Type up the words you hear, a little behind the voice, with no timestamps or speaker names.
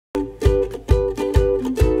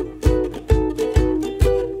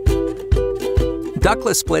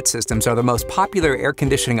Ductless split systems are the most popular air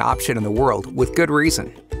conditioning option in the world, with good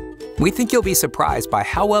reason. We think you'll be surprised by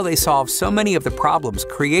how well they solve so many of the problems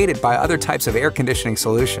created by other types of air conditioning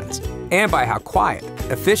solutions, and by how quiet,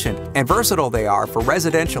 efficient, and versatile they are for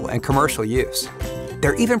residential and commercial use.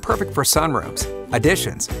 They're even perfect for sunrooms,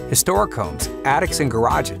 additions, historic homes, attics, and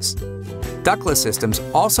garages. Ductless systems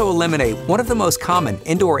also eliminate one of the most common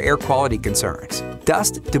indoor air quality concerns: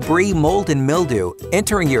 dust, debris, mold, and mildew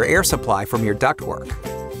entering your air supply from your ductwork.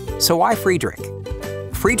 So why Friedrich?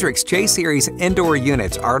 Friedrich's J-Series indoor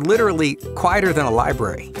units are literally quieter than a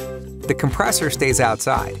library. The compressor stays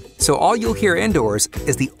outside, so all you'll hear indoors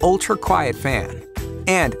is the ultra-quiet fan.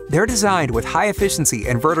 And they're designed with high-efficiency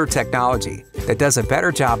inverter technology that does a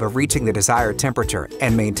better job of reaching the desired temperature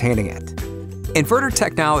and maintaining it. Inverter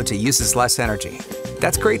technology uses less energy.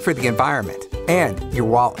 That's great for the environment and your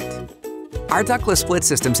wallet. Our ductless split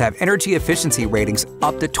systems have energy efficiency ratings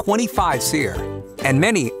up to 25 SEER, and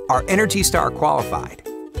many are ENERGY STAR qualified.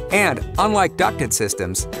 And unlike ducted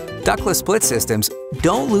systems, ductless split systems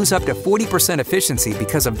don't lose up to 40% efficiency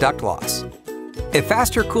because of duct loss. If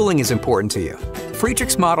faster cooling is important to you,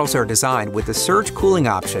 Friedrich's models are designed with the surge cooling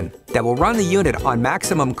option that will run the unit on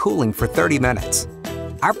maximum cooling for 30 minutes.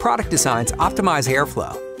 Our product designs optimize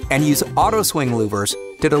airflow and use auto swing louvers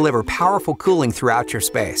to deliver powerful cooling throughout your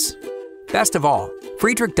space. Best of all,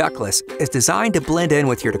 Friedrich Ductless is designed to blend in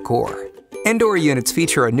with your decor. Indoor units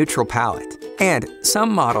feature a neutral palette, and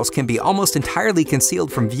some models can be almost entirely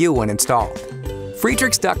concealed from view when installed.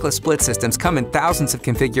 Friedrich's ductless split systems come in thousands of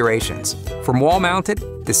configurations, from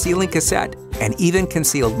wall-mounted to ceiling cassette and even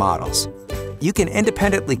concealed models. You can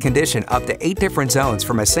independently condition up to 8 different zones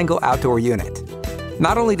from a single outdoor unit.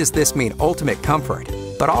 Not only does this mean ultimate comfort,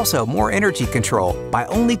 but also more energy control by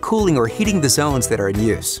only cooling or heating the zones that are in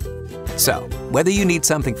use. So, whether you need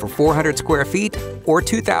something for 400 square feet or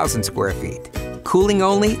 2,000 square feet, cooling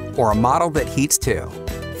only or a model that heats too,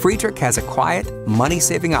 Friedrich has a quiet,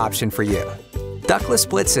 money-saving option for you. Ductless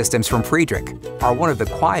split systems from Friedrich are one of the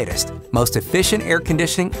quietest, most efficient air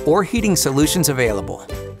conditioning or heating solutions available.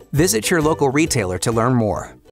 Visit your local retailer to learn more.